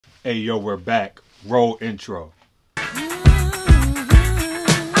Hey yo, we're back. Roll intro. Now,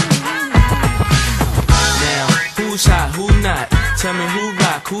 who's hot, who not? Tell me who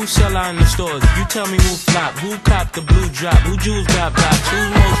rock, who sell out in the stores. You tell me who flop, who cop the blue drop, who jewels got blocks, who's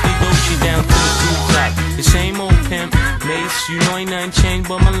mostly Dolce down to the blue top. The same old pimp, Mace, you know ain't nothing changed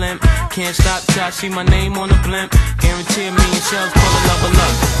but my limp. Can't stop till I see my name on the blimp. Guarantee a million shells, call it level up.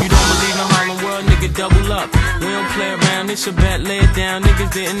 You don't believe in Harlem World, nigga, double up. We don't play around, it's a bet, lay it down.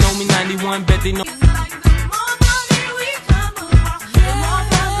 Niggas didn't know me 91, bet they know.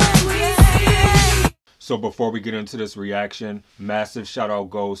 So before we get into this reaction, massive shout out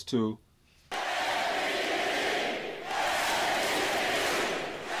goes to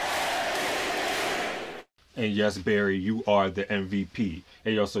and yes, Barry, you are the MVP.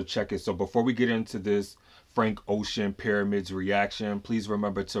 Hey, yo, so check it. So before we get into this Frank Ocean Pyramids reaction, please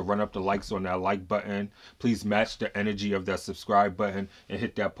remember to run up the likes on that like button. Please match the energy of that subscribe button and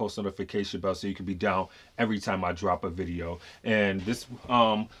hit that post notification bell so you can be down every time I drop a video. And this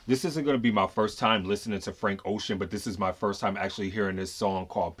isn't going to be my first time listening to Frank Ocean, but this is my first time actually hearing this song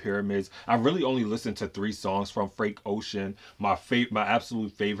called Pyramids. I really only listened to 3 songs from Frank Ocean. My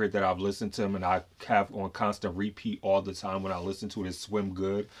absolute favorite that I've listened to him and I have on constant repeat all the time when I listen to it is Swim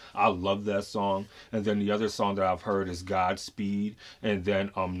Good. I love that song. And then the other song that I've heard is Godspeed, and then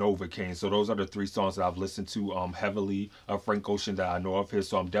Novocaine. So those are the 3 songs that I've listened to heavily of Frank Ocean that I know of his.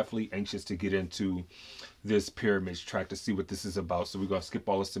 So I'm definitely anxious to get into this Pyramids track to see what this is about. So we're gonna skip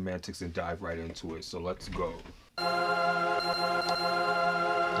all the semantics and dive right into it. So let's go.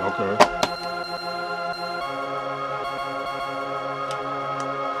 Okay.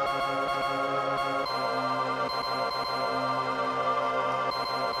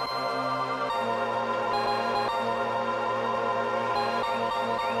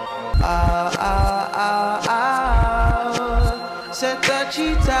 Set the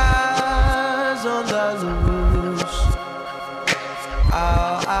cheetahs on the loose.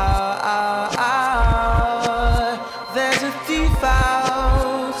 There's a thief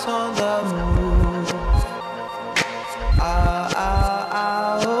out on the move.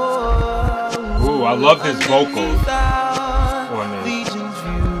 Ooh, I love his vocals.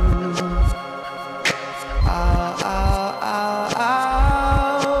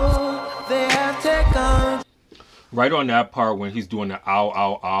 Right on that part when he's doing the ow,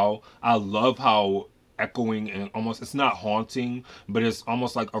 ow, ow, I love how echoing and almost, it's not haunting, but it's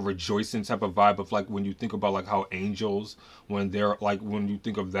almost like a rejoicing type of vibe of like when you think about like how angels, when they're like, when you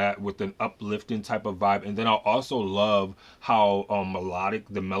think of that with an uplifting type of vibe. And then I also love how melodic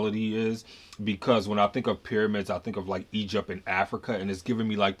the melody is, because when I think of pyramids, I think of like Egypt and Africa, and it's giving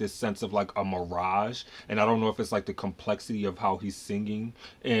me like this sense of like a mirage. And I don't know if it's like the complexity of how he's singing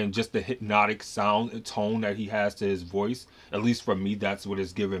and just the hypnotic sound tone that he has to his voice. At least for me, that's what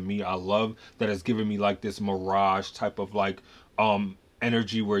it's giving me. I love that it's giving me like this mirage type of like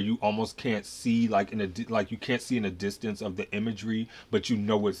energy where you almost can't see, like in a you can't see in the distance of the imagery, but you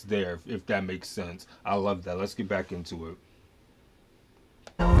know it's there, if that makes sense. I love that. Let's get back into it.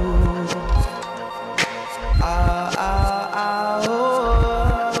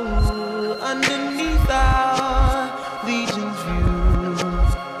 Underneath our legion's view,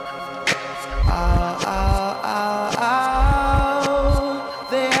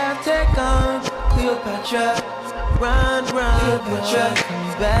 they have taken Cleopatra. Run, Cleopatra, come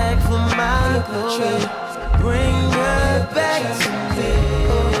back for my glory. Bring her back to me.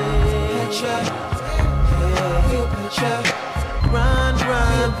 Cleopatra, run,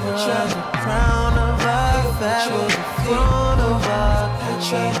 Cleopatra, the crown of our pharaoh, the throne of our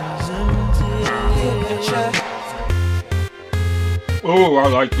Cleopatra. Oh, I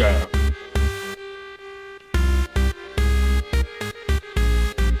like that.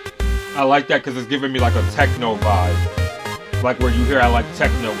 I like that because it's giving me like a techno vibe. Like where you hear I like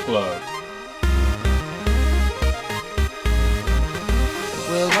techno clubs.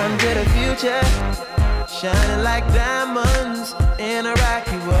 We'll run to the future, shining like diamonds in a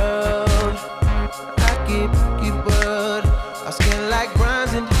rocky world. Rocky world. Our skin like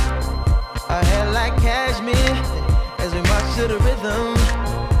bronze and our hair like cashmere, as we march to the rhythm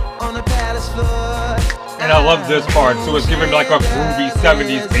on the palace floor. And I love this part, so it's giving like a groovy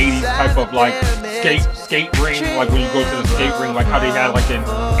 70s, 80s type of like skate ring, like when you go to the skate ring, like how they had like an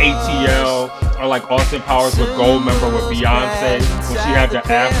ATL, or like Austin Powers with Gold, remember with Beyonce, when she had the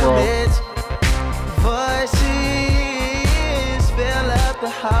afro. Voices fill up the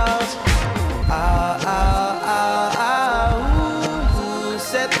house.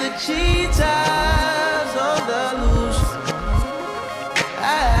 Set the cheetahs on the loose.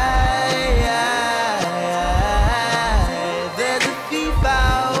 There's a thief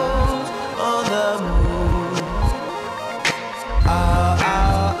out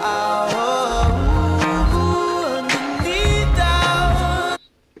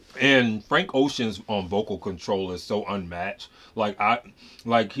Frank Ocean's vocal control is so unmatched.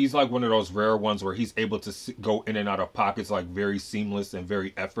 Like he's like one of those rare ones where he's able to go in and out of pockets like very seamless and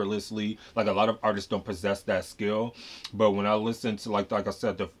very effortlessly. Like a lot of artists don't possess that skill. But when I listen to like I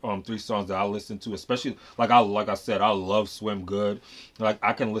said, the 3 songs that I listen to, especially like I said, I love Swim Good. Like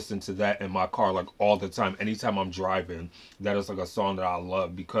I can listen to that in my car like all the time. Anytime I'm driving, that is like a song that I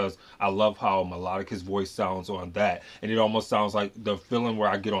love because I love how melodic his voice sounds on that. And it almost sounds like the feeling where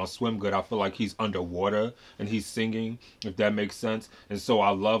I get on Swim Good, I feel like he's underwater and he's singing, if that makes sense. And so I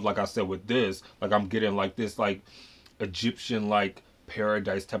love, like I said, with this, like I'm getting like this like Egyptian like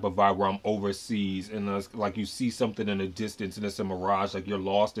paradise type of vibe where I'm overseas and it's like you see something in the distance and it's a mirage, like you're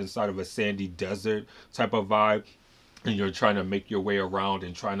lost inside of a sandy desert type of vibe and you're trying to make your way around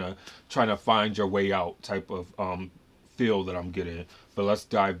and trying to find your way out type of feel that I'm getting. But let's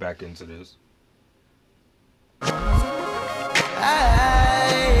dive back into this.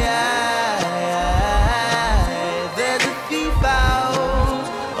 There's a thief out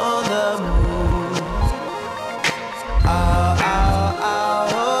on the move.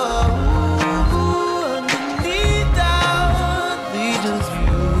 Underneath our legion's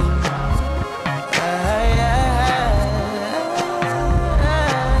view.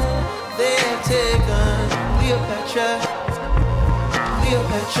 They have taken Cleopatra,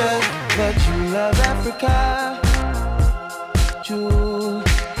 but you love Africa. Jewel,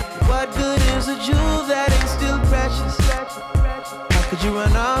 what good is a jewel that ain't still precious? How could you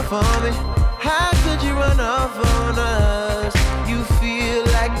run off on me? How could you run off on us? You feel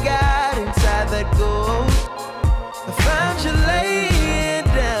like God inside that gold. I found you laying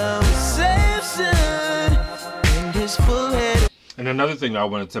down with Samson and his full head. And another thing I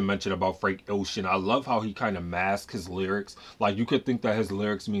wanted to mention about Frank Ocean, I love how he kind of masks his lyrics. Like you could think that his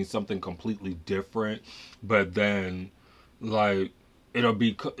lyrics mean something completely different, but then like it'll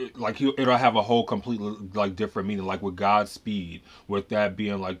be like it'll have a whole completely like different meaning. Like with Godspeed, with that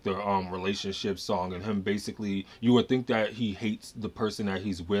being like the relationship song, and him basically, you would think that he hates the person that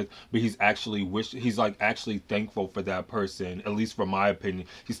he's with, but he's actually he's like actually thankful for that person. At least from my opinion,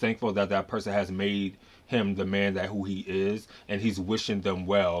 he's thankful that that person has made him the man that who he is, and he's wishing them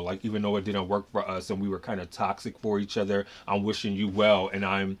well. Like even though it didn't work for us and we were kind of toxic for each other, I'm wishing you well, and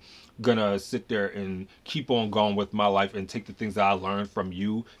I'm gonna sit there and keep on going with my life and take the things that I learned from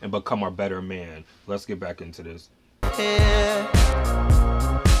you and become a better man. Let's get back into this. Yeah.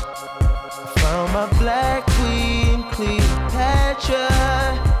 I found my black queen, Cleopatra.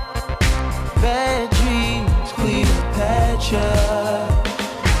 Bad dreams, Cleopatra.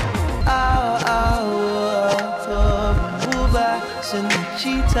 And the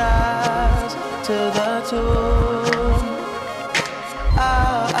cheetahs to the tomb.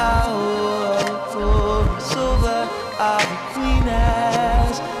 Silver, our queen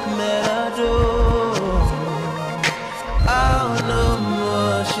has met a doom. No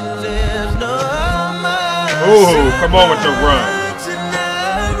more she lives, no more. Ooh, come on with the run.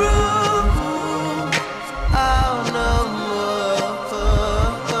 No more.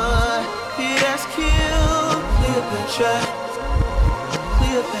 He has killed Cleopatra.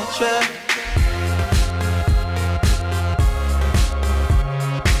 Cleopatra.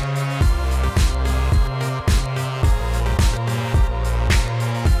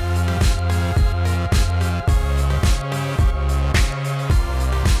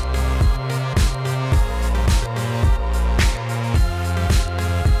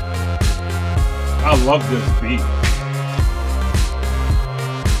 I love this beat.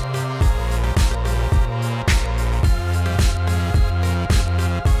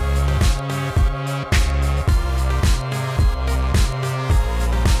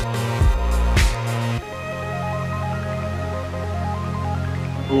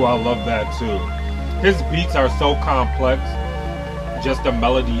 Ooh, I love that too. His beats are so complex, just the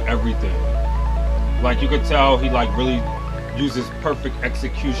melody, everything. Like you could tell he like really uses perfect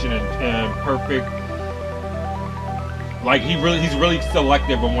execution and perfect, like he's really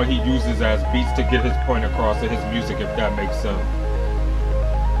selective on what he uses as beats to get his point across in his music, if that makes sense.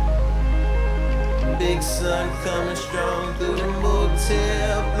 Big sun coming strong through the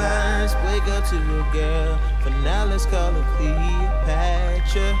motel blinds. Wake up to your girl, but now let's call her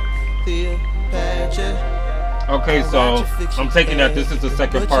Cleopatra. Cleopatra. Okay, so I'm taking that this is the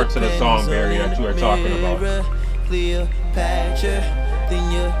second part to the song, Barry, that you were talking about. Cleopatra,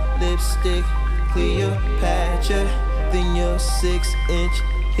 then your lipstick. Cleopatra, then your 6-inch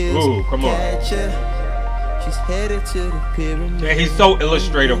heels. Ooh, come on. Catcher. She's headed to the pyramid. Yeah, he's so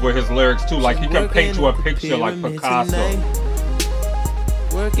illustrative with his lyrics too. Like he can paint you a picture like Picasso.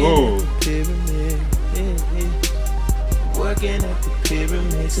 Ooh. Working at the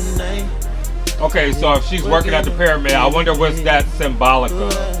pyramid tonight. Okay, so if she's working at the pyramid, I wonder what's that symbolic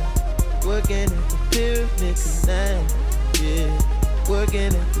of. Working at the pyramid tonight. Yeah.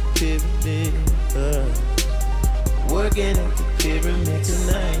 Working at the pyramid. Working at the pyramid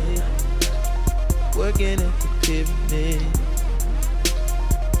tonight. Working at the pyramid.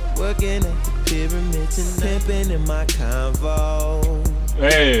 Working at the pyramid tonight. Pimping in my convo.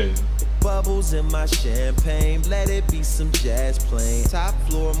 Hey. Bubbles in my champagne, let it be some jazz playing. Top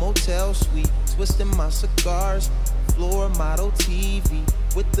floor motel suite, twisting my cigars. Floor model TV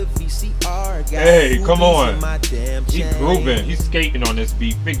with the VCR. Got hey, come on. He's grooving. He's skating on this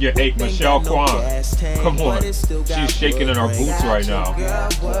beat. Figure 8, Michelle Kwan. Come on. She's shaking in her boots right now. Girl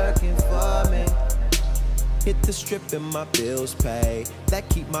working for me. Hit the strip and my bills pay. That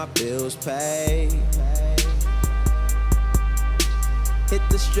keep my bills paid. Hit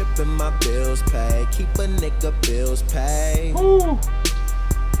the strip and my bills pay. Keep a nigga bills paid. Ooh.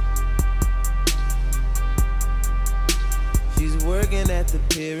 She's working at the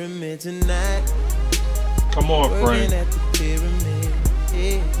pyramid tonight. Come on, Frank. Working at the pyramid.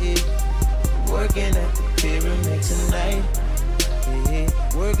 Yeah, yeah. Working at the pyramid tonight.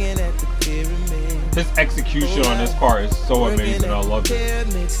 Yeah, working at the pyramid. His execution on this part is so amazing. I love it.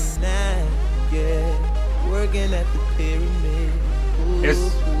 Pyramid tonight. Yeah, working at the pyramid.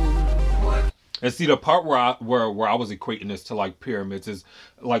 And see, the part where I was equating this to like pyramids is,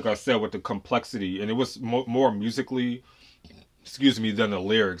 like I said, with the complexity, and it was more musically, excuse me, than the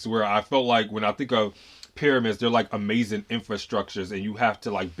lyrics. Where I felt like when I think of pyramids, they're like amazing infrastructures, and you have to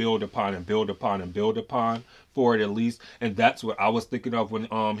like build upon and build upon and build upon for it at least. And that's what I was thinking of when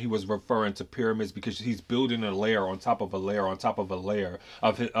he was referring to pyramids, because he's building a layer on top of a layer on top of a layer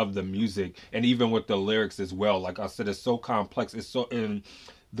of the music, and even with the lyrics as well. Like I said, it's so complex. It's so in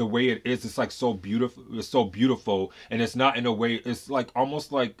the way it is. It's like so beautiful. It's so beautiful, and it's not in a way. It's like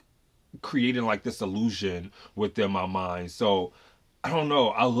almost like creating like this illusion within my mind. So I don't know.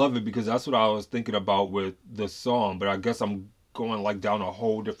 I love it because that's what I was thinking about with the song. But I guess I'm going like down a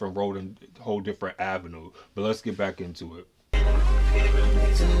whole different road and a whole different avenue. But let's get back into it.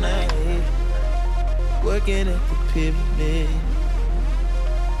 Tonight, working at the pyramid.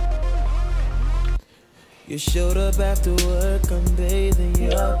 You showed up after work, I'm bathing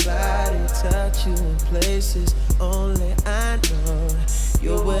your body, touch you in places only I know.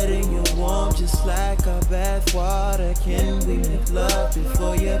 You're wet and you're warm, just like our bath water. Can we make love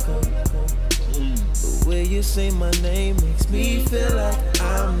before you go? The way you say my name makes me feel like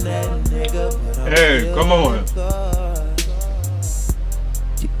I'm that nigga, but I'm hey, come on.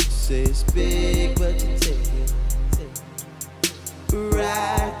 You say it's big, but you take it.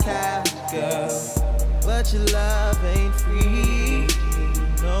 Right, kind of girl. But your love ain't free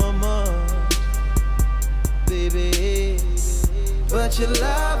no more, baby. But your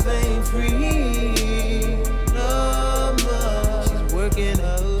love ain't free no more. She's working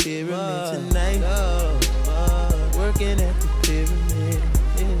at the pyramid tonight. Working at the pyramid.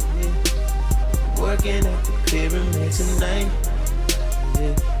 Working at the pyramid tonight.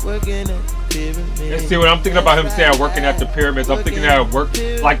 Working at the pyramid. And see, when I'm thinking about him saying working at the pyramids, I'm thinking that work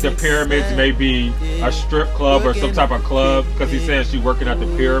like the pyramids may be a strip club or some type of club, because he's saying she's working at the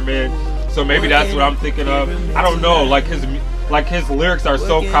pyramid. So maybe that's what I'm thinking of. I don't know. Like his lyrics are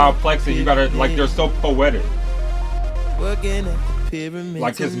so complex, and you gotta like they're so poetic.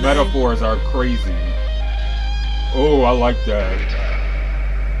 Like his metaphors are crazy. Oh, I like that.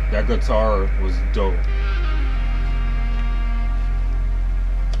 That guitar was dope.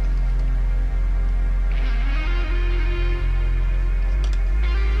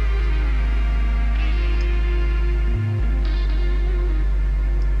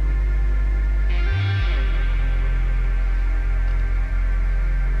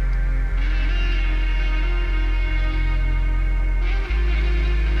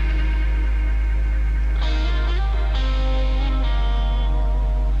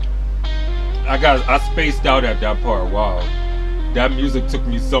 I spaced out at that part. Wow, that music took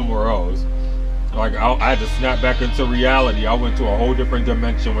me somewhere else. Like I had to snap back into reality. I went to a whole different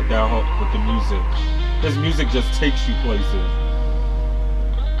dimension with the music. His music just takes you places.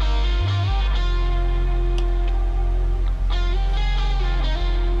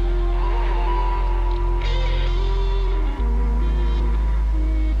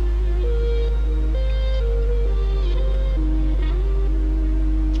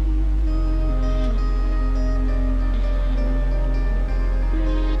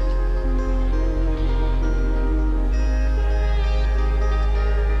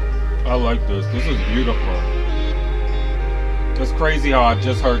 I like this. This is beautiful. It's crazy how I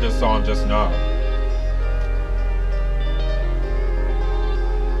just heard this song just now.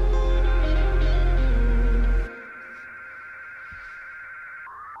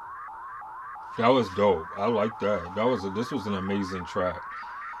 That was dope. I like that. This was an amazing track.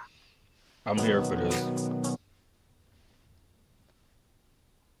 I'm here for this.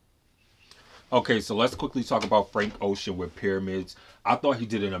 Okay, so let's quickly talk about Frank Ocean with Pyramids. I thought he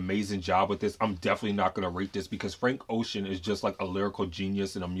did an amazing job with this. I'm definitely not going to rate this because Frank Ocean is just like a lyrical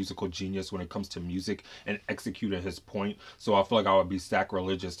genius and a musical genius when it comes to music and executing his point. So I feel like I would be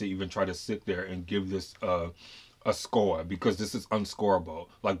sacrilegious to even try to sit there and give this a score because this is unscorable.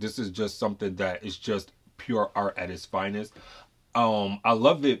 Like this is just something that is just pure art at its finest. I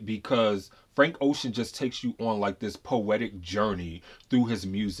love it because Frank Ocean just takes you on like this poetic journey through his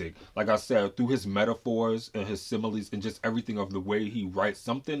music. Like I said, through his metaphors and his similes and just everything of the way he writes.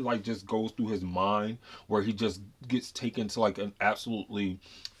 Something like just goes through his mind where he just gets taken to like an absolutely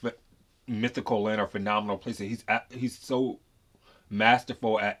mythical land or phenomenal place. And he's so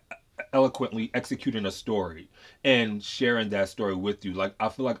masterful at eloquently executing a story and sharing that story with you. Like I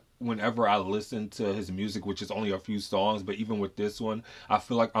feel like whenever I listen to his music, which is only a few songs, but even with this one, I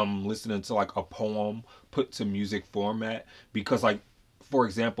feel like I'm listening to like a poem put to music format because like for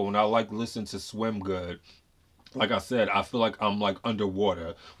example, when I like listen to Swim Good, like I said, I feel like I'm like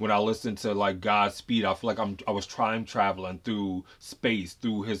underwater. When I listen to like Godspeed, I feel like I was time traveling through space,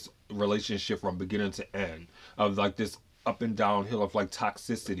 through his relationship from beginning to end of like this up and down hill of like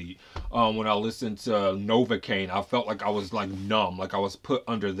toxicity. When I listened to Novocaine, I felt like I was like numb, like I was put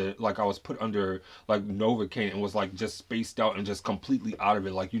under like Novocaine and was like just spaced out and just completely out of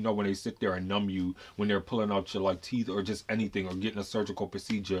it. Like you know when they sit there and numb you when they're pulling out your like teeth or just anything or getting a surgical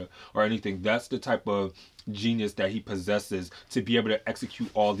procedure or anything. That's the type of genius that he possesses to be able to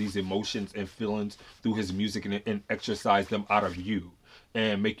execute all these emotions and feelings through his music and exercise them out of you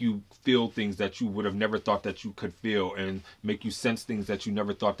and make you feel things that you would have never thought that you could feel and make you sense things that you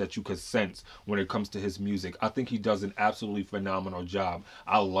never thought that you could sense when it comes to his music. I think he does an absolutely phenomenal job.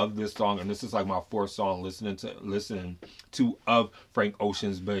 I love this song and this is like my fourth song listening to of Frank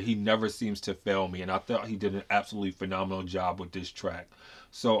Ocean's, but he never seems to fail me and I thought he did an absolutely phenomenal job with this track.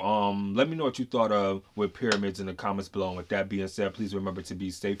 So let me know what you thought of with Pyramids in the comments below. And with that being said, please remember to be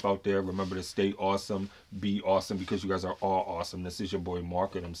safe out there. Remember to stay awesome, be awesome because you guys are all awesome. This is your boy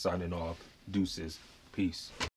Mark and I'm signing off. Deuces. Peace.